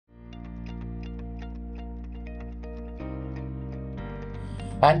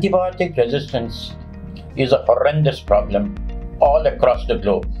Antibiotic resistance is a horrendous problem all across the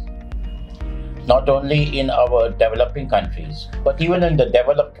globe, not only in our developing countries, but even in the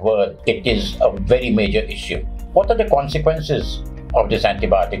developed world. It is a very major issue. What are the consequences of this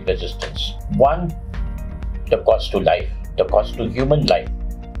antibiotic resistance? One, the cost to life, the cost to human life.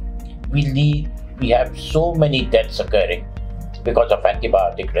 We have so many deaths occurring because of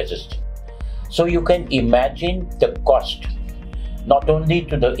antibiotic resistance. So you can imagine the cost, not only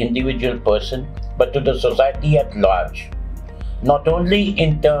to the individual person, but to the society at large, not only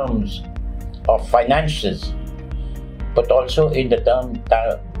in terms of finances, but also in the term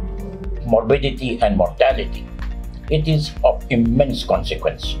morbidity and mortality. It is of immense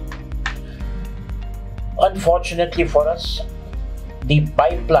consequence. Unfortunately for us, the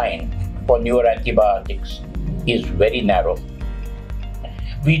pipeline for newer antibiotics is very narrow.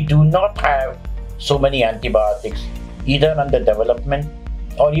 We do not have so many antibiotics either under development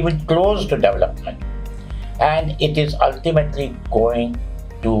or even close to development, and it is ultimately going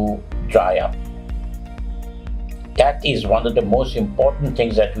to dry up. That is one of the most important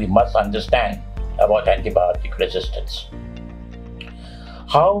things that we must understand about antibiotic resistance.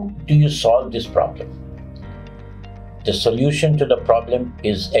 How do you solve this problem? The solution to the problem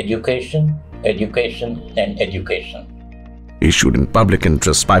is education, education, and education. Issued in public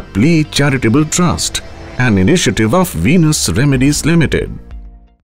interest by Plea Charitable Trust, an initiative of Venus Remedies Limited.